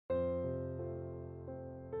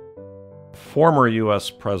Former U.S.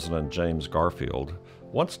 President James Garfield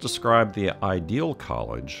once described the ideal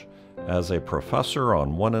college as a professor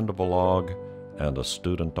on one end of a log and a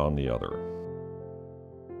student on the other.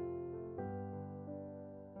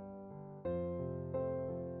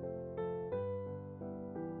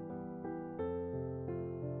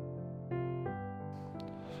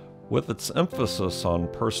 With its emphasis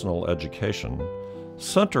on personal education,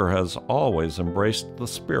 Center has always embraced the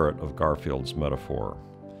spirit of Garfield's metaphor.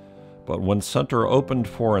 But when Center opened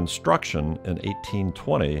for instruction in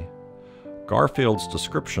 1820, Garfield's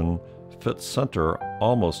description fits Center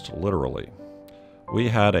almost literally. We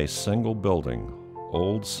had a single building,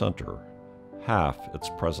 Old Center, half its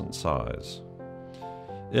present size.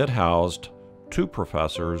 It housed 2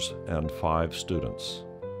 professors and 5 students.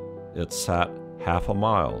 It sat half a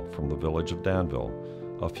mile from the village of Danville,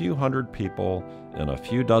 a few hundred people in a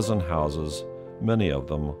few dozen houses, many of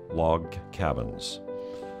them log cabins.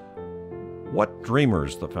 What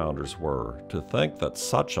dreamers the founders were to think that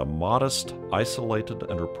such a modest,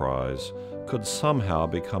 isolated enterprise could somehow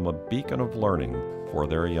become a beacon of learning for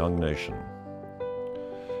their young nation.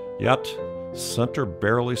 Yet, Center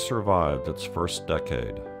barely survived its first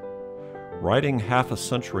decade. Writing half a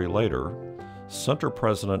century later, Center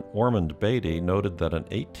President Ormond Beatty noted that in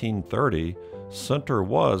 1830, Center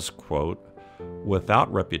was, quote,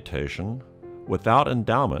 without reputation, without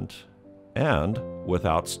endowment, and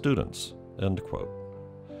without students, end quote.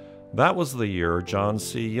 That was the year John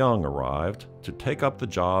C. Young arrived to take up the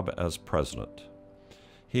job as president.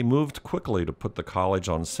 He moved quickly to put the college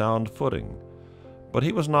on sound footing, but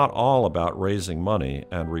he was not all about raising money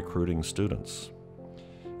and recruiting students.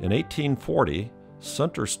 In 1840,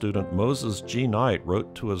 Center student Moses G. Knight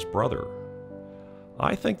wrote to his brother,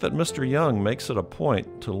 "I think that Mr. Young makes it a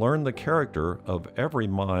point to learn the character of every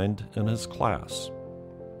mind in his class."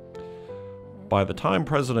 By the time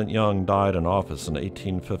President Young died in office in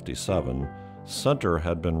 1857, Center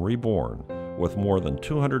had been reborn with more than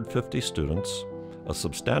 250 students, a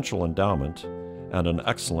substantial endowment, and an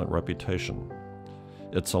excellent reputation.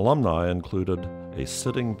 Its alumni included a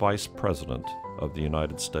sitting vice president of the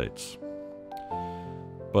United States.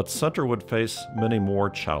 But Center would face many more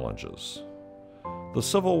challenges. The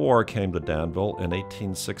Civil War came to Danville in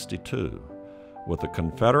 1862, with the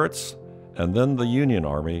Confederates and then the Union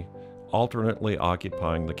Army alternately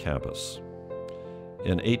occupying the campus.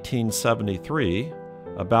 In 1873,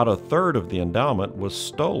 about a third of the endowment was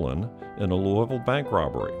stolen in a Louisville bank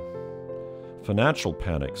robbery. Financial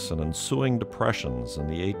panics and ensuing depressions in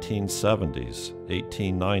the 1870s,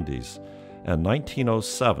 1890s, and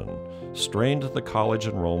 1907 strained the college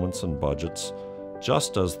enrollments and budgets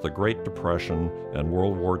just as the Great Depression and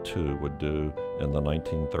World War II would do in the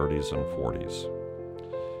 1930s and 40s.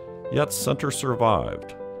 Yet Center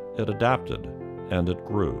survived, it adapted, and it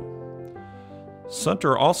grew.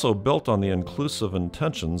 Center also built on the inclusive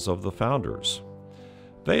intentions of the founders.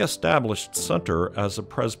 They established Center as a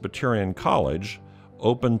Presbyterian college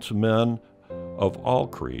open to men of all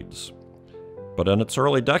creeds. But in its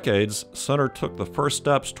early decades, Center took the first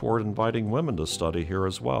steps toward inviting women to study here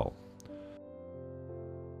as well.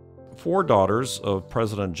 4 daughters of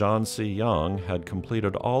President John C. Young had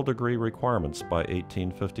completed all degree requirements by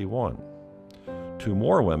 1851. 2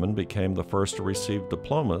 more women became the first to receive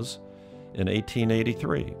diplomas in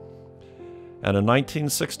 1883. And in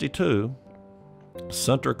 1962,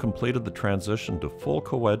 Center completed the transition to full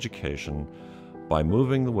coeducation by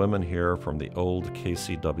moving the women here from the old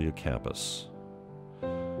KCW campus.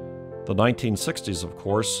 The 1960s, of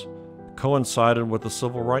course, coincided with the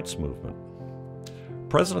Civil Rights Movement.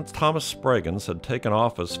 President Thomas Spraggins had taken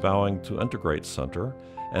office vowing to integrate Center,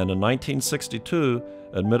 and in 1962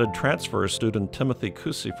 admitted transfer student Timothy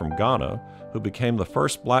Kusi from Ghana, who became the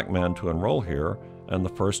first black man to enroll here and the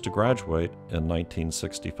first to graduate in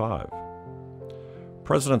 1965.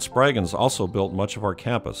 President Spraggins also built much of our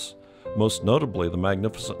campus, most notably the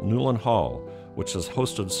magnificent Newland Hall, which has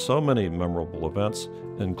hosted so many memorable events,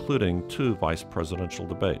 including 2 vice presidential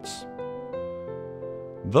debates.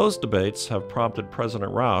 Those debates have prompted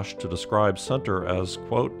President Roush to describe Center as,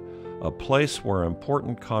 quote, a place where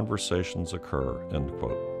important conversations occur, end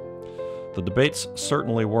quote. The debates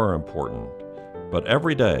certainly were important, but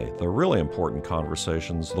every day, the really important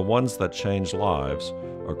conversations, the ones that change lives,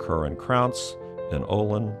 occur in Crounce, in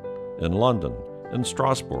Olin, in London, in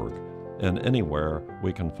Strasbourg, and anywhere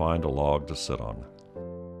we can find a log to sit on.